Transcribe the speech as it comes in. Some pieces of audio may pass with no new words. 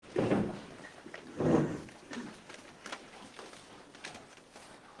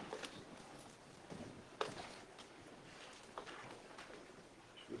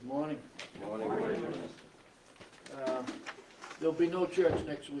There'll be no church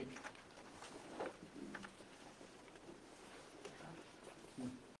next week.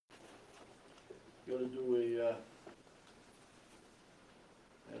 Got to do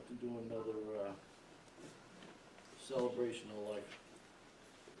have to do another celebration of life.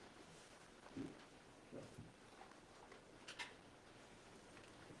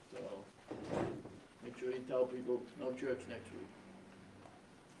 So, make sure you tell people no church next week.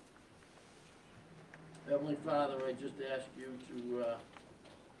 Heavenly Father, I just ask you to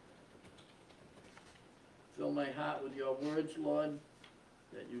fill my heart with your words, Lord,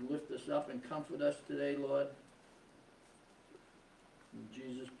 that you lift us up and comfort us today, Lord. In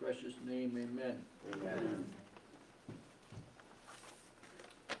Jesus' precious name, amen. Amen.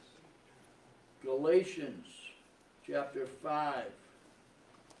 Galatians chapter 5,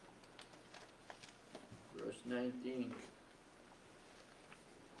 verse 19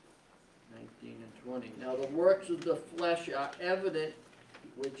 and 20. Now the works of the flesh are evident,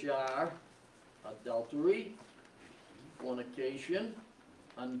 which are adultery, fornication,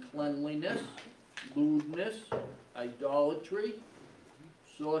 uncleanliness, lewdness, idolatry,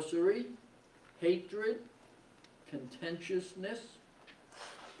 sorcery, hatred, contentiousness,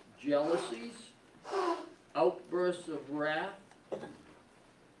 jealousies, outbursts of wrath,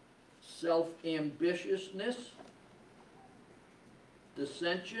 self-ambitiousness,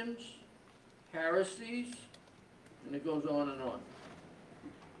 dissensions, heresies, and it goes on and on.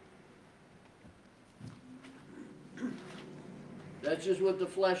 That's just what the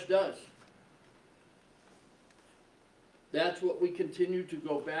flesh does. That's what we continue to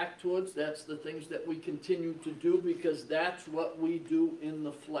go back towards. That's the things that we continue to do because that's what we do in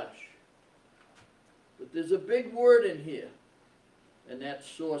the flesh. But there's a big word in here, and that's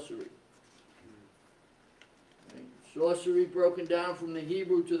sorcery. Right? Sorcery, broken down from the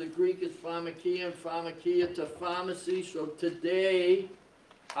Hebrew to the Greek, is pharmakia, and pharmakia to pharmacy. So today,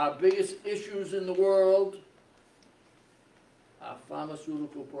 our biggest issues in the world are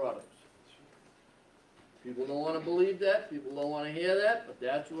pharmaceutical products. People don't want to believe that, people don't want to hear that, but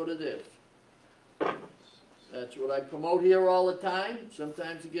that's what it is. That's what I promote here all the time.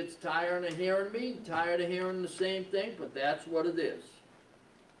 Sometimes it gets tired of hearing me, tired of hearing the same thing, but that's what it is.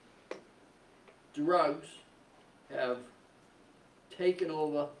 Drugs have taken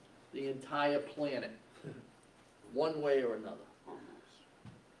over the entire planet, one way or another.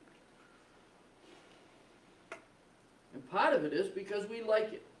 And part of it is because we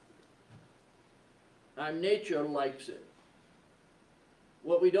like it. Our nature likes it.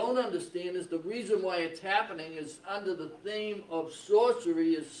 What we don't understand is the reason why it's happening is under the theme of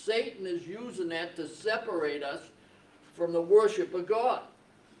sorcery is Satan is using that to separate us from the worship of God.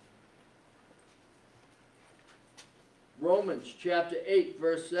 Romans chapter 8,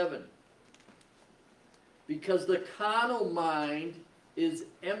 verse 7. Because the carnal mind is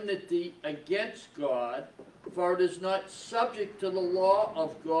enmity against God, for it is not subject to the law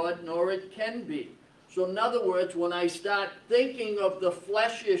of God, nor it can be. So in other words, when I start thinking of the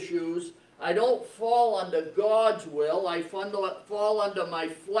flesh issues, I don't fall under God's will. I fall under my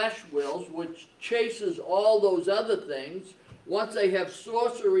flesh wills, which chases all those other things. Once I have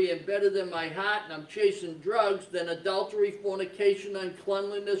sorcery embedded in my heart and I'm chasing drugs, then adultery, fornication,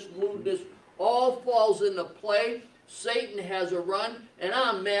 uncleanliness, lewdness, all falls into play. Satan has a run, and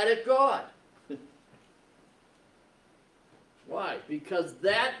I'm mad at God. Why? Because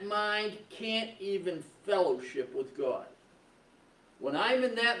that mind can't even fellowship with God. When I'm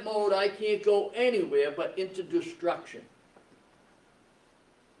in that mode, I can't go anywhere but into destruction.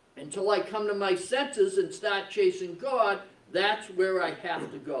 Until I come to my senses and start chasing God, that's where I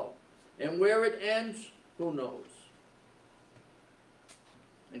have to go. And where it ends, who knows?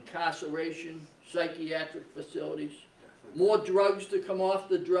 Incarceration, psychiatric facilities, more drugs to come off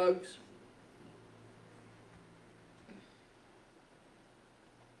the drugs.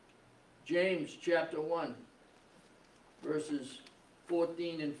 James chapter 1, verses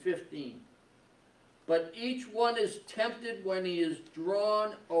 14 and 15. But each one is tempted when he is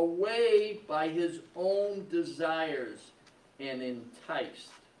drawn away by his own desires and enticed.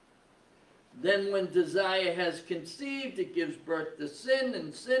 Then when desire has conceived, it gives birth to sin,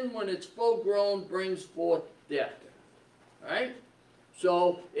 and sin, when it's full grown, brings forth death. All right?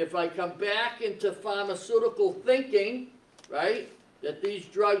 So if I come back into pharmaceutical thinking, right, that these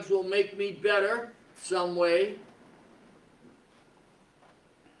drugs will make me better some way,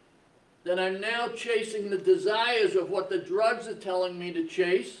 then I'm now chasing the desires of what the drugs are telling me to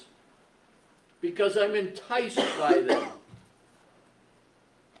chase because I'm enticed by them.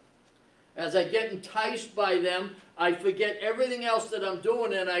 As I get enticed by them, I forget everything else that I'm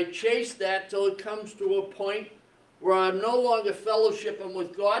doing and I chase that till it comes to a point where I'm no longer fellowshipping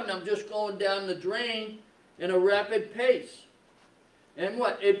with God and I'm just going down the drain in a rapid pace. And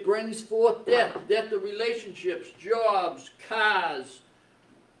what? It brings forth death. Death of relationships, jobs, cars,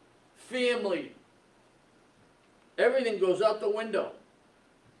 family. Everything goes out the window.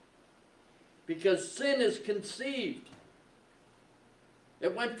 Because sin is conceived.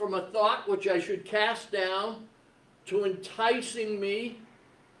 It went from a thought which I should cast down to enticing me,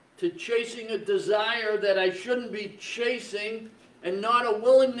 to chasing a desire that I shouldn't be chasing, and not a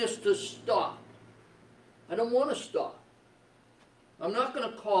willingness to stop. I don't want to stop. I'm not going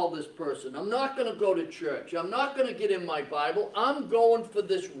to call this person. I'm not going to go to church. I'm not going to get in my Bible. I'm going for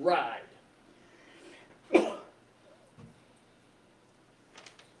this ride.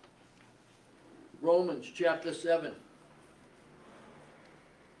 Romans chapter 7,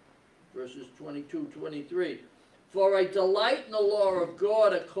 verses 22, 23. For I delight in the law of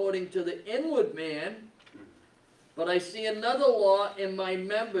God according to the inward man, but I see another law in my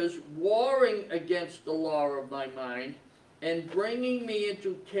members warring against the law of my mind, and bringing me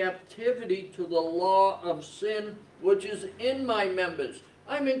into captivity to the law of sin which is in my members.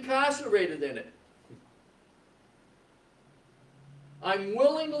 I'm incarcerated in it. I'm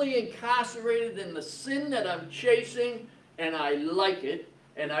willingly incarcerated in the sin that I'm chasing, and I like it,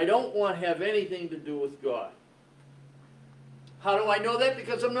 and I don't want to have anything to do with God. How do I know that?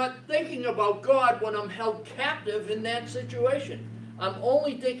 Because I'm not thinking about God when I'm held captive in that situation. I'm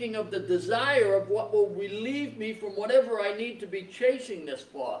only thinking of the desire of what will relieve me from whatever I need to be chasing this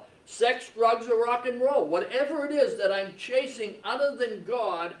for. Sex, drugs, or rock and roll. Whatever it is that I'm chasing other than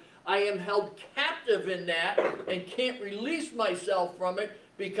God, I am held captive in that and can't release myself from it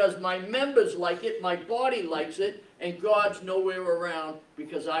because my members like it, my body likes it, and God's nowhere around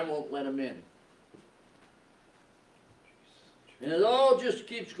because I won't let him in. And it all just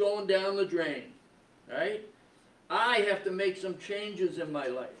keeps going down the drain, right? I have to make some changes in my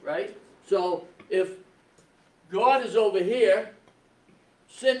life, right? So if God is over here,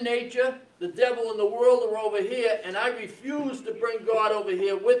 sin nature, the devil and the world are over here, and I refuse to bring God over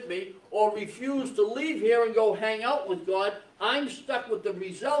here with me, or refuse to leave here and go hang out with God, I'm stuck with the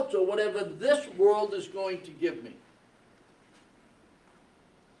results of whatever this world is going to give me.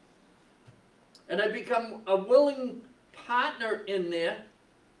 And I become a willing partner in there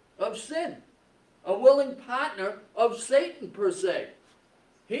of sin. A willing partner of Satan, per se.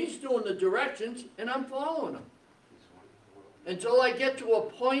 He's doing the directions, and I'm following him. Until I get to a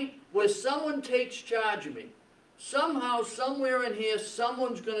point where someone takes charge of me. Somehow, somewhere in here,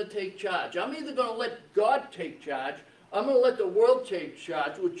 someone's going to take charge. I'm either going to let God take charge, I'm going to let the world take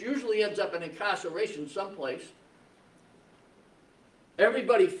charge, which usually ends up in incarceration someplace.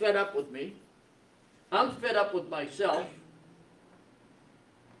 Everybody fed up with me. I'm fed up with myself.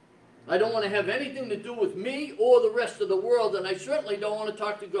 I don't want to have anything to do with me or the rest of the world, and I certainly don't want to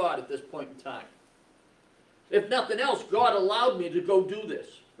talk to God at this point in time. If nothing else, God allowed me to go do this,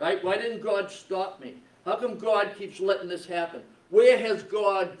 right? Why didn't God stop me? How come God keeps letting this happen? Where has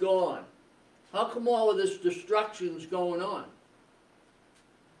God gone? How come all of this destruction is going on?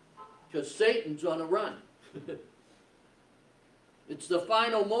 Because Satan's on a run. It's the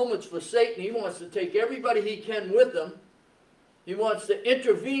final moments for Satan. He wants to take everybody he can with him. He wants to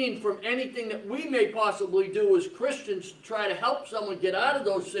intervene from anything that we may possibly do as Christians to try to help someone get out of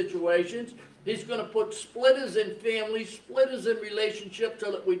those situations. He's going to put splitters in families, splitters in relationships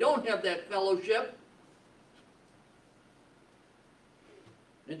so that we don't have that fellowship.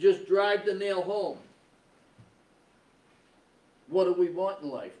 And just drive the nail home. What do we want in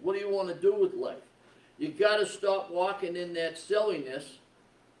life? What do you want to do with life? You've got to stop walking in that silliness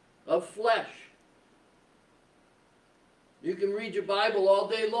of flesh. You can read your Bible all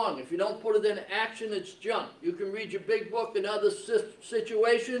day long. If you don't put it in action, it's junk. You can read your big book in other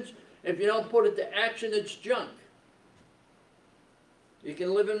situations. If you don't put it to action, it's junk. You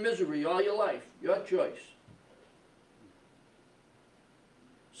can live in misery all your life. Your choice.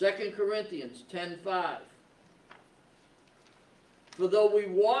 2 Corinthians 10:5. For though we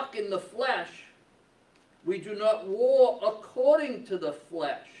walk in the flesh, we do not war according to the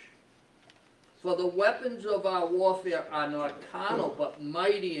flesh. For the weapons of our warfare are not carnal, but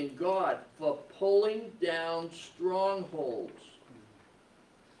mighty in God for pulling down strongholds,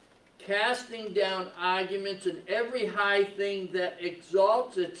 casting down arguments and every high thing that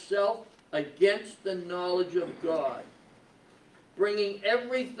exalts itself against the knowledge of God, bringing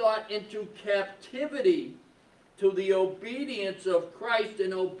every thought into captivity to the obedience of Christ,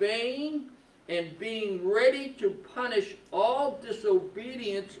 and obeying and being ready to punish all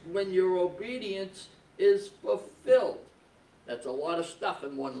disobedience when your obedience is fulfilled. That's a lot of stuff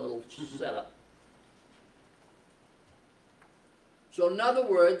in one little setup. So in other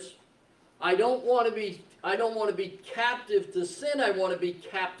words, I don't want to be captive to sin. I want to be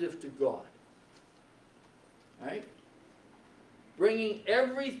captive to God. Right? Bringing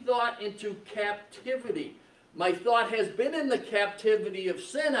every thought into captivity. My thought has been in the captivity of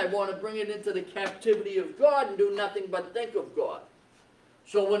sin. I want to bring it into the captivity of God and do nothing but think of God.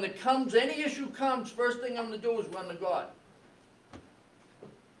 So when any issue comes, first thing I'm going to do is run to God.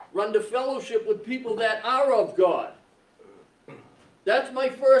 Run to fellowship with people that are of God. That's my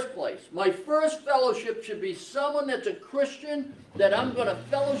first place. My first fellowship should be someone that's a Christian that I'm going to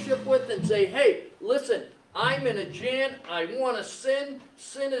fellowship with and say, hey, listen, I'm in a jam. I want to sin.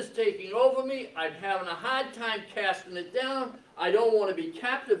 Sin is taking over me. I'm having a hard time casting it down. I don't want to be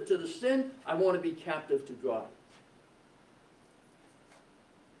captive to the sin. I want to be captive to God.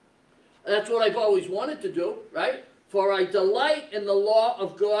 That's what I've always wanted to do, right? For I delight in the law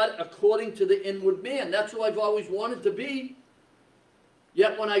of God according to the inward man. That's who I've always wanted to be.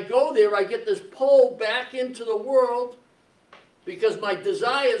 Yet when I go there, I get this pull back into the world because my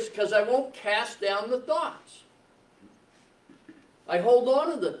desires, because I won't cast down the thoughts. I hold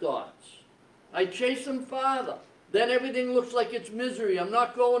on to the thoughts. I chase them farther. Then everything looks like it's misery. I'm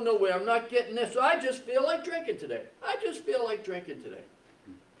not going nowhere. I'm not getting this. So I just feel like drinking today. I just feel like drinking today.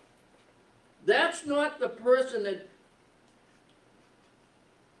 That's not the person that...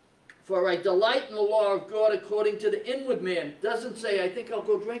 For I delight in the law of God according to the inward man. Doesn't say, I think I'll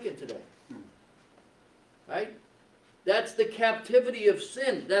go drinking today. Right? That's the captivity of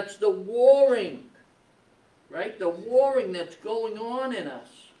sin. That's the warring. Right? The warring that's going on in us.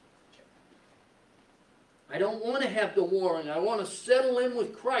 I don't want to have the warring. I want to settle in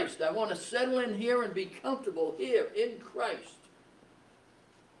with Christ. I want to settle in here and be comfortable here in Christ.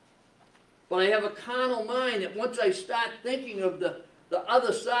 But I have a carnal mind that once I start thinking of the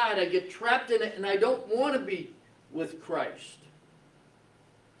other side, I get trapped in it and I don't want to be with Christ.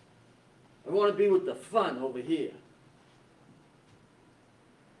 I want to be with the fun over here.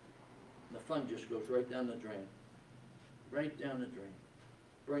 The fun just goes right down the drain. Right down the drain.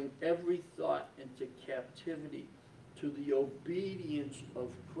 Bring every thought into captivity to the obedience of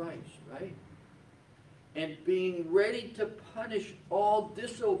Christ, right? And being ready to punish all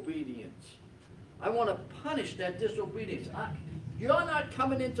disobedience. I want to punish that disobedience. You're not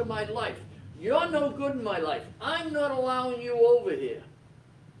coming into my life. You're no good in my life. I'm not allowing you over here.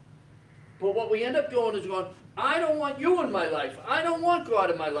 But what we end up doing is going, I don't want you in my life. I don't want God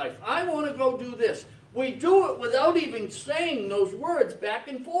in my life. I want to go do this. We do it without even saying those words back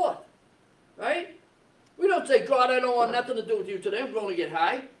and forth. Right? We don't say, God, I don't want nothing to do with you today. I'm going to get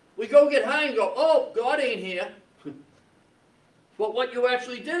high. We go get high and go, oh, God ain't here. But what you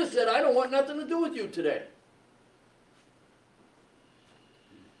actually did is said, I don't want nothing to do with you today.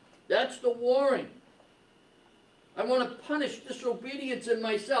 That's the warring. I want to punish disobedience in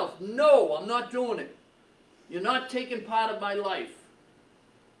myself. No, I'm not doing it. You're not taking part of my life.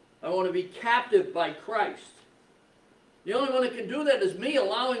 I want to be captive by Christ. The only one that can do that is me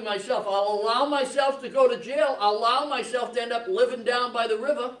allowing myself. I'll allow myself to go to jail. I'll allow myself to end up living down by the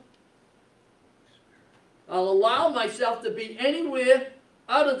river. I'll allow myself to be anywhere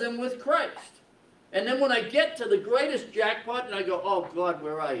other than with Christ. And then when I get to the greatest jackpot, and I go, oh, God,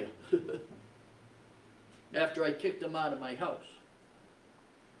 where are you? After I kicked him out of my house.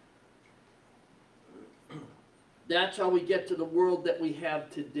 That's how we get to the world that we have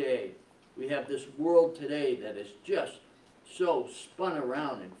today. We have this world today that is just so spun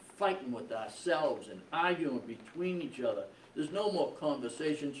around and fighting with ourselves and arguing between each other. There's no more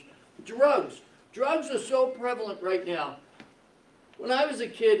conversations. Drugs. Drugs are so prevalent right now. When I was a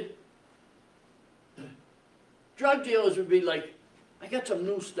kid, drug dealers would be like, I got some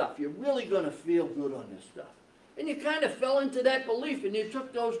new stuff. You're really going to feel good on this stuff. And you kind of fell into that belief and you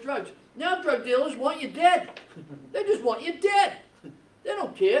took those drugs. Now drug dealers want you dead. They just want you dead. They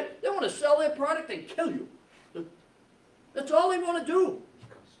don't care. They want to sell their product and kill you. That's all they want to do.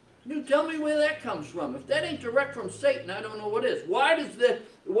 You tell me where that comes from. If that ain't direct from Satan, I don't know what is. Why does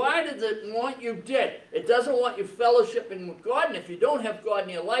it want you dead? It doesn't want you fellowshipping with God, and if you don't have God in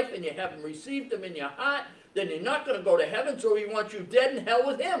your life and you haven't received Him in your heart, then you're not going to go to heaven, so He wants you dead in hell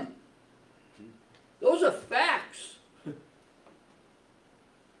with Him. Those are facts.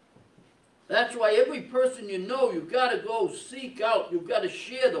 That's why every person you know, you've got to go seek out. You've got to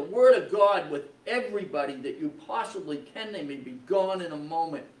share the Word of God with everybody that you possibly can. They may be gone in a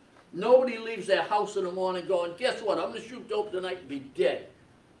moment. Nobody leaves their house in the morning going, guess what, I'm going to shoot dope tonight and be dead.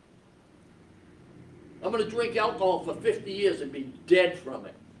 I'm going to drink alcohol for 50 years and be dead from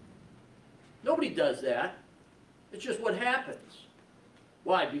it. Nobody does that. It's just what happens.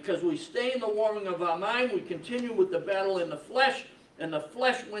 Why? Because we stay in the warring of our mind, we continue with the battle in the flesh, and the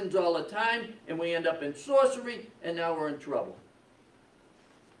flesh wins all the time, and we end up in sorcery, and now we're in trouble.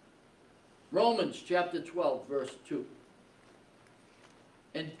 Romans chapter 12, verse 2.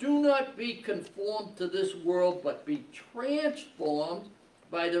 And do not be conformed to this world, but be transformed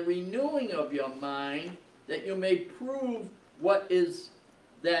by the renewing of your mind, that you may prove what is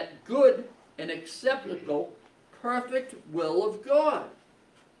that good and acceptable, perfect will of God.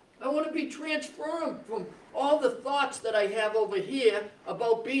 I want to be transformed from all the thoughts that I have over here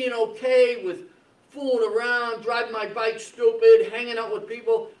about being okay with fooling around, driving my bike stupid, hanging out with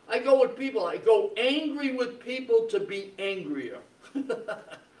people. I go with people. I go angry with people to be angrier.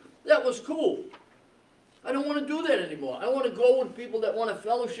 That was cool. I don't want to do that anymore. I want to go with people that want to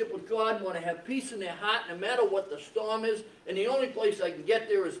fellowship with God, want to have peace in their heart no matter what the storm is, and the only place I can get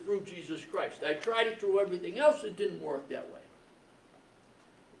there is through Jesus Christ. I tried it through everything else, it didn't work that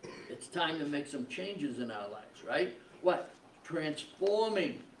way. It's time to make some changes in our lives, right? What?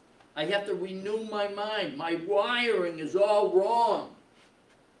 Transforming. I have to renew my mind. My wiring is all wrong.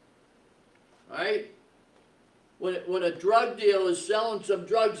 Right? When a drug dealer is selling some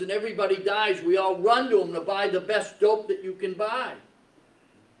drugs and everybody dies, we all run to him to buy the best dope that you can buy.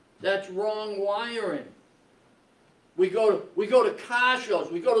 That's wrong wiring. We go to car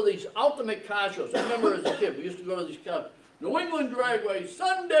shows. We go to these ultimate car shows. I remember as a kid, we used to go to these cars. New England Dragway,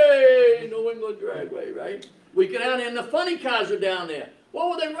 Sunday, New England Dragway, right? We get down there and the funny cars are down there.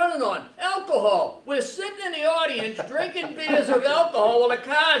 What were they running on? Alcohol. We're sitting in the audience drinking beers of alcohol while the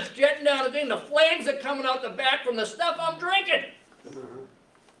car's jetting down the thing. The flames are coming out the back from the stuff I'm drinking.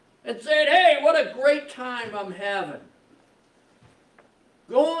 And saying, hey, what a great time I'm having.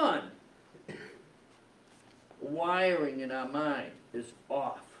 Go on. Wiring in our mind is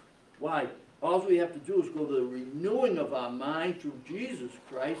off. Why? All we have to do is go to the renewing of our mind through Jesus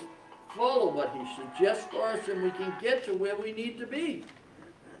Christ, follow what he suggests for us, and we can get to where we need to be.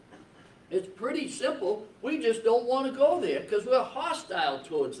 It's pretty simple. We just don't want to go there because we're hostile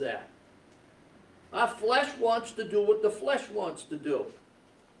towards that. Our flesh wants to do what the flesh wants to do.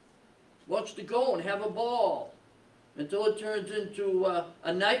 Wants to go and have a ball until it turns into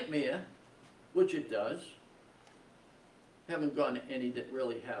a nightmare, which it does. Haven't gone to any that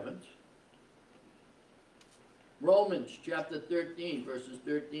really haven't. Romans chapter 13, verses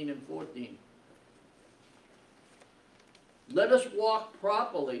 13 and 14. Let us walk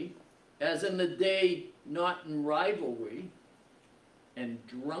properly, as in the day, not in rivalry and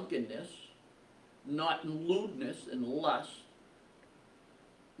drunkenness, not in lewdness and lust,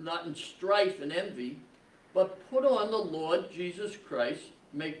 not in strife and envy, but put on the Lord Jesus Christ,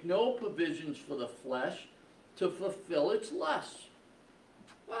 make no provisions for the flesh to fulfill its lusts.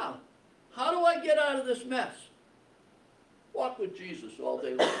 Wow. How do I get out of this mess? Walk with Jesus all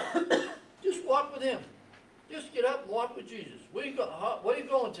day long. Just walk with him. Just get up and walk with Jesus. Where are you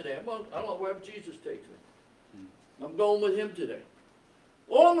going today? I don't know, wherever Jesus takes me. I'm going with him today.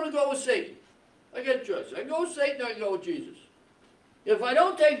 Or I'm going to go with Satan. I get a choice. I can go with Satan or I can go with Jesus. If I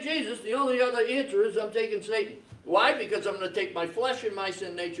don't take Jesus, the only other answer is I'm taking Satan. Why? Because I'm going to take my flesh and my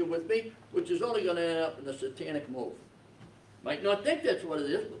sin nature with me, which is only going to end up in a satanic move. Might not think that's what it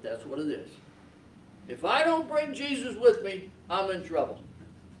is, but that's what it is. If I don't bring Jesus with me, I'm in trouble.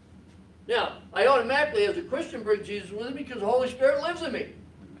 Now, I automatically, as a Christian, bring Jesus with me because the Holy Spirit lives in me.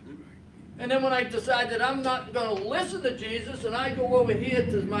 And then when I decide that I'm not going to listen to Jesus and I go over here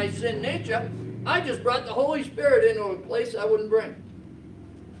to my sin nature, I just brought the Holy Spirit into a place I wouldn't bring.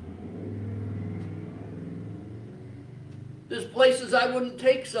 There's places I wouldn't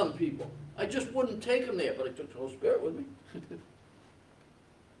take some people. I just wouldn't take them there, but I took the Holy Spirit with me.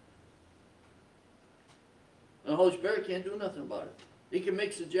 And the Holy Spirit can't do nothing about it. He can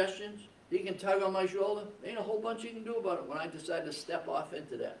make suggestions. He can tug on my shoulder. There ain't a whole bunch he can do about it when I decide to step off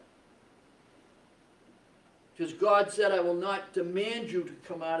into that. Because God said, I will not demand you to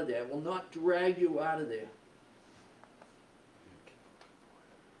come out of there. I will not drag you out of there.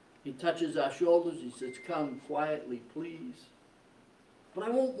 He touches our shoulders. He says, come quietly, please. But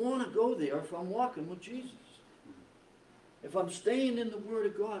I won't want to go there if I'm walking with Jesus. If I'm staying in the Word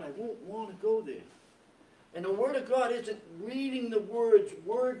of God, I won't want to go there. And the Word of God isn't reading the words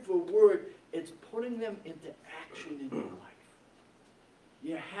word for word. It's putting them into action in your life.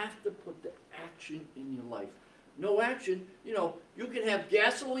 You have to put the action in your life. No action, you can have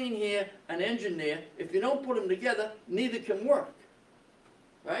gasoline here, an engine there. If you don't put them together, neither can work.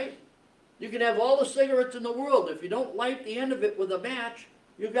 Right? You can have all the cigarettes in the world. If you don't light the end of it with a match,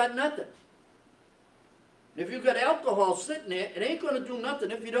 you've got nothing. If you've got alcohol sitting there, it ain't going to do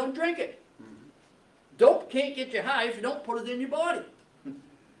nothing if you don't drink it. Dope can't get you high if you don't put it in your body.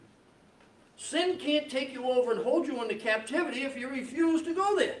 Sin can't take you over and hold you into captivity if you refuse to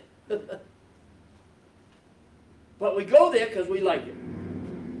go there. But we go there because we like it.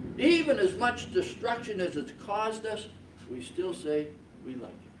 Even as much destruction as it's caused us, we still say we like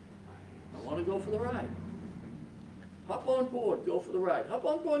it. I want to go for the ride. Hop on board, go for the ride. Hop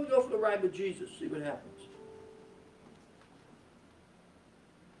on board and go for the ride with Jesus. See what happens.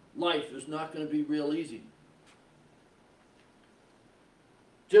 Life is not going to be real easy.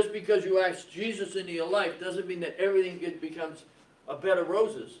 Just because you ask Jesus into your life doesn't mean that everything becomes a bed of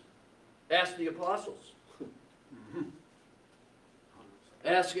roses. Ask the apostles.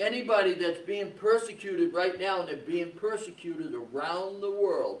 Ask anybody that's being persecuted right now, and they're being persecuted around the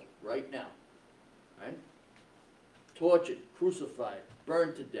world right now. Right? Tortured, crucified,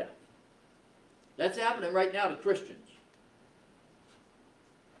 burned to death. That's happening right now to Christians.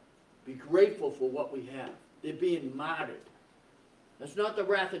 Be grateful for what we have. They're being martyred. That's not the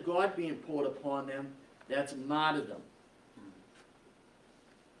wrath of God being poured upon them. That's martyrdom.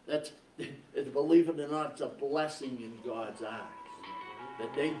 That's, believe it or not, it's a blessing in God's eyes.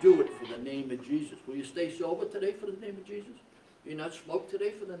 That they do it for the name of Jesus. Will you stay sober today for the name of Jesus? Will you not smoke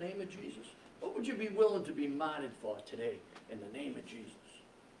today for the name of Jesus? What would you be willing to be martyred for today in the name of Jesus?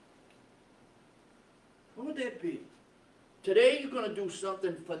 What would that be? Today you're going to do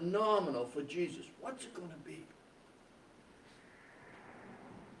something phenomenal for Jesus. What's it going to be?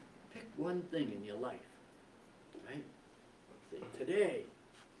 Pick one thing in your life. Right? Say, today,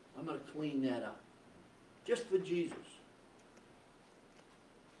 I'm going to clean that up. Just for Jesus.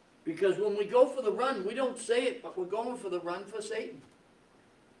 Because when we go for the run, we don't say it, but we're going for the run for Satan.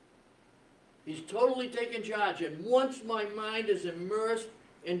 He's totally taken charge. And once my mind is immersed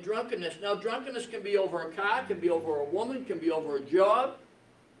in drunkenness, now drunkenness can be over a car, can be over a woman, can be over a job.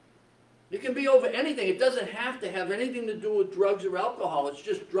 It can be over anything. It doesn't have to have anything to do with drugs or alcohol. It's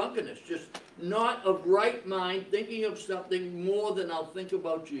just drunkenness, just not of right mind, thinking of something more than I'll think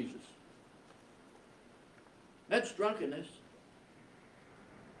about Jesus. That's drunkenness.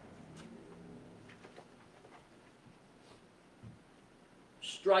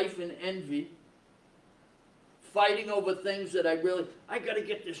 Strife and envy, fighting over things that I got to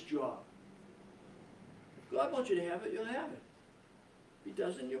get this job. If God wants you to have it, you'll have it. If He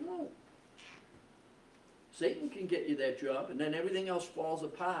doesn't, you won't. Satan can get you that job, and then everything else falls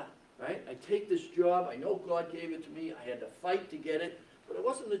apart, right? I take this job, I know God gave it to me, I had to fight to get it, but it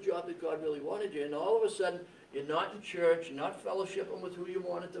wasn't the job that God really wanted you, and all of a sudden, you're not in church, you're not fellowshipping with who you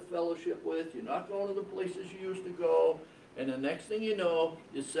wanted to fellowship with, you're not going to the places you used to go, and the next thing you know,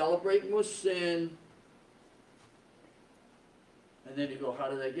 you're celebrating with sin. And then you go, how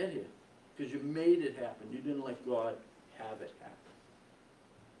did I get here? Because you made it happen. You didn't let God have it happen.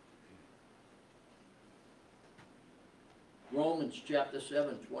 Romans chapter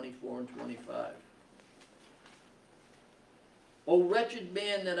 7, 24 and 25. O wretched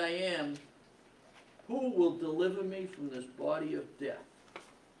man that I am, who will deliver me from this body of death?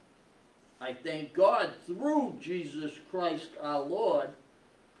 I thank God through Jesus Christ our Lord.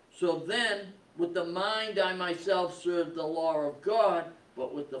 So then, with the mind I myself serve the law of God,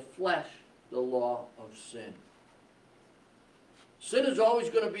 but with the flesh the law of sin. Sin is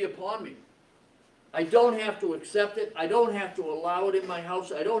always going to be upon me. I don't have to accept it. I don't have to allow it in my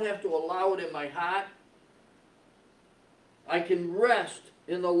house. I don't have to allow it in my heart. I can rest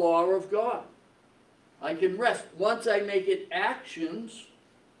in the law of God. I can rest once I make it actions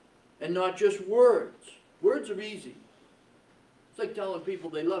and not just words. Words are easy. It's like telling people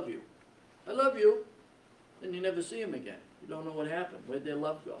they love you. I love you. Then you never see them again. You don't know what happened. Where'd their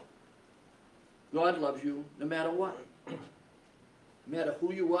love go? God loves you no matter what. No matter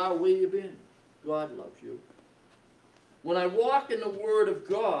who you are, where you've been. God loves you. When I walk in the Word of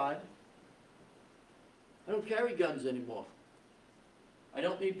God, I don't carry guns anymore. I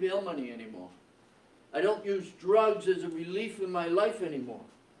don't need bail money anymore. I don't use drugs as a relief in my life anymore.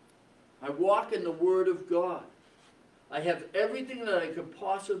 I walk in the Word of God. I have everything that I could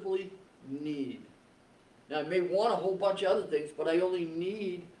possibly need. Now, I may want a whole bunch of other things, but I only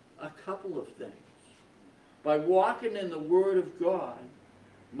need a couple of things. By walking in the Word of God,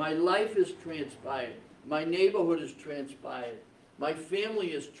 my life is transpired. My neighborhood is transpired. My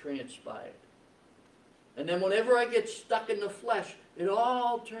family is transpired. And then whenever I get stuck in the flesh, it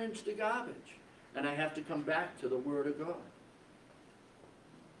all turns to garbage. And I have to come back to the Word of God.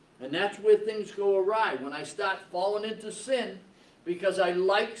 And that's where things go awry. When I start falling into sin, because I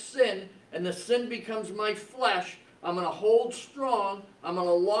like sin, and the sin becomes my flesh, I'm going to hold strong, I'm going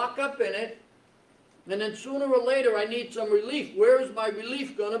to lock up in it, and then sooner or later I need some relief. Where is my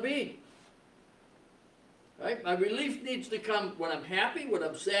relief going to be? Right? My relief needs to come when I'm happy, when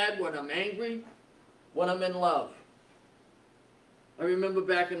I'm sad, when I'm angry, when I'm in love. I remember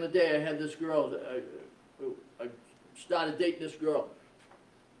back in the day, I had this girl, I started dating this girl.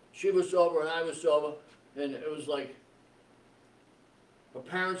 She was sober and I was sober, and it was like, her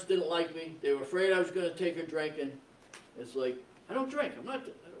parents didn't like me. They were afraid I was going to take her drinking. It's like, I don't drink.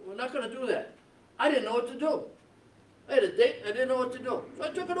 We're not going to do that. I didn't know what to do. I had a date, I didn't know what to do. So I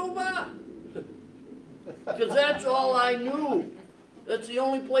took her to a bar. Because that's all I knew. That's the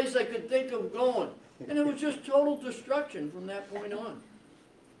only place I could think of going. And it was just total destruction from that point on.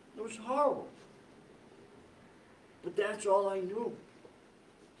 It was horrible. But that's all I knew.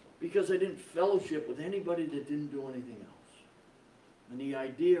 Because I didn't fellowship with anybody that didn't do anything else. And the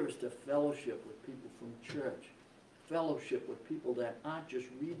idea is to fellowship with people from church. Fellowship with people that aren't just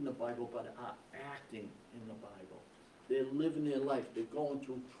reading the Bible, but are acting in the Bible. They're living their life. They're going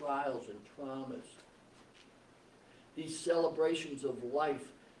through trials and traumas. These celebrations of life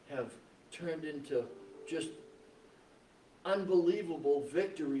have turned into just unbelievable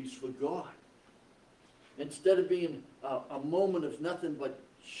victories for God. Instead of being a moment of nothing but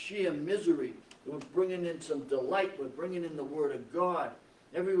sheer misery, we're bringing in some delight. We're bringing in the Word of God.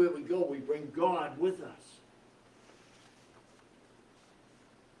 Everywhere we go, we bring God with us.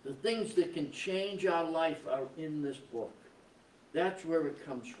 The things that can change our life are in this book. That's where it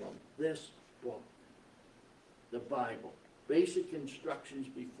comes from, this book, the Bible. Basic instructions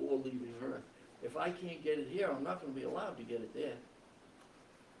before leaving earth. If I can't get it here, I'm not going to be allowed to get it there.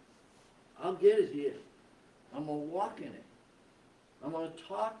 I'll get it here. I'm going to walk in it. I'm going to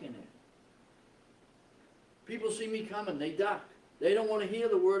talk in it. People see me coming, they duck. They don't want to hear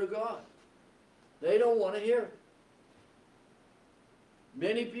the Word of God. They don't want to hear it.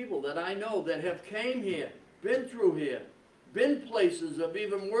 Many people that I know that have came here, been through here, been places of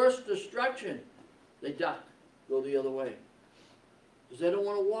even worse destruction, they duck, go the other way. Because they don't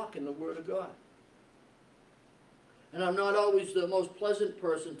want to walk in the Word of God. And I'm not always the most pleasant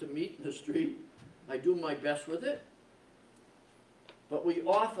person to meet in the street. I do my best with it. But we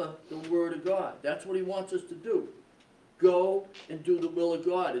offer the Word of God. That's what He wants us to do. Go and do the will of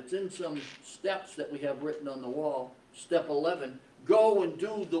God. It's in some steps that we have written on the wall. Step 11, go and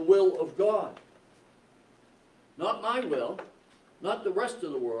do the will of God. Not my will, not the rest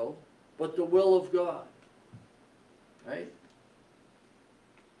of the world, but the will of God. Right?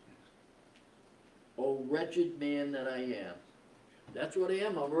 Oh, wretched man that I am. That's what I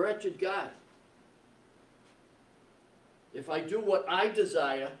am. I'm a wretched guy. If I do what I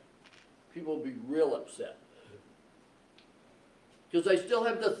desire, people will be real upset. Because I still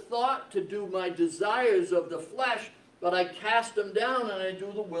have the thought to do my desires of the flesh, but I cast them down and I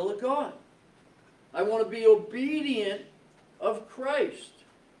do the will of God. I want to be obedient of Christ.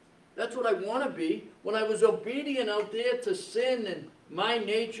 That's what I want to be. When I was obedient out there to sin and my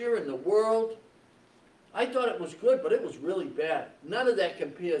nature and the world, I thought it was good, but it was really bad. None of that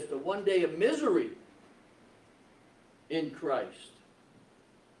compares to one day of misery in Christ.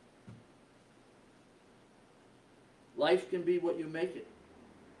 Life can be what you make it.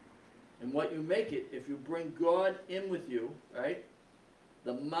 And what you make it, if you bring God in with you, right?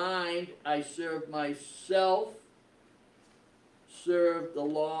 The mind, I serve myself, serve the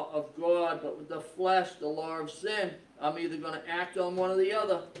law of God, but with the flesh, the law of sin, I'm either going to act on one or the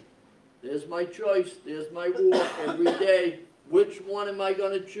other. There's my choice. There's my war every day. Which one am I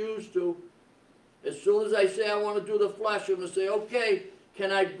going to choose to? As soon as I say I want to do the flesh, I'm going to say, okay,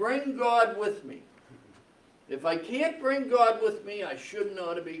 can I bring God with me? If I can't bring God with me, I shouldn't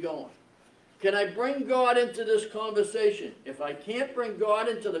ought to be going. Can I bring God into this conversation? If I can't bring God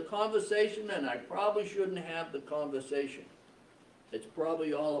into the conversation, then I probably shouldn't have the conversation. It's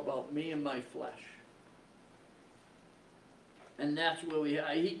probably all about me and my flesh. And that's where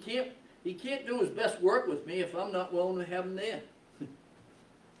he can't do his best work with me if I'm not willing to have him there.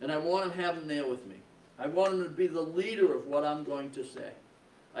 And I want to have him there with me. I want him to be the leader of what I'm going to say.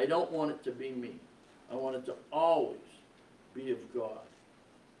 I don't want it to be me. I want it to always be of God.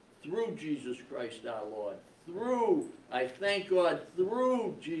 Through Jesus Christ our Lord. I thank God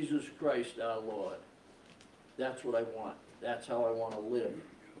through Jesus Christ our Lord. That's what I want. That's how I want to live.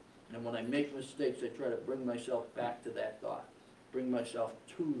 And when I make mistakes, I try to bring myself back to that thought. Bring myself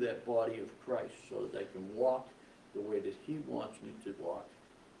to that body of Christ so that I can walk the way that He wants me to walk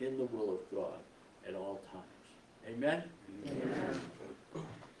in the will of God at all times. Amen? Amen.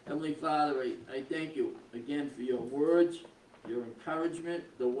 Heavenly Father, I thank you again for your words, your encouragement,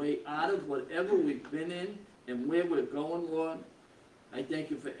 the way out of whatever we've been in and where we're going, Lord. I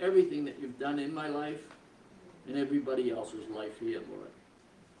thank you for everything that you've done in my life and everybody else's life here, Lord.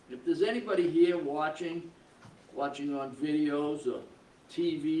 If there's anybody here watching watching on videos or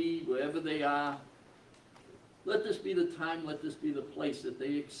TV, wherever they are. Let this be the time, let this be the place that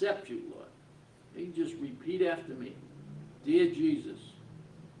they accept you, Lord. They just repeat after me. Dear Jesus,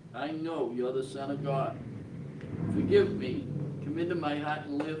 I know you're the Son of God. Forgive me. Come into my heart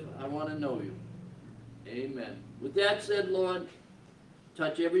and live. I want to know you. Amen. With that said, Lord,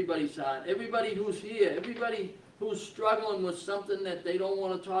 touch everybody's heart. Everybody who's here, everybody who's struggling with something that they don't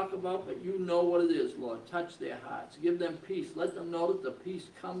want to talk about, but you know what it is, Lord. Touch their hearts. Give them peace. Let them know that the peace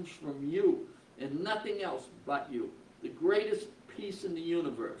comes from you and nothing else but you. The greatest peace in the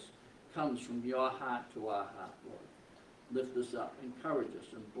universe comes from your heart to our heart, Lord. Lift us up, encourage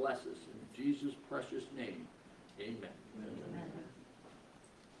us, and bless us. In Jesus' precious name, amen. Amen.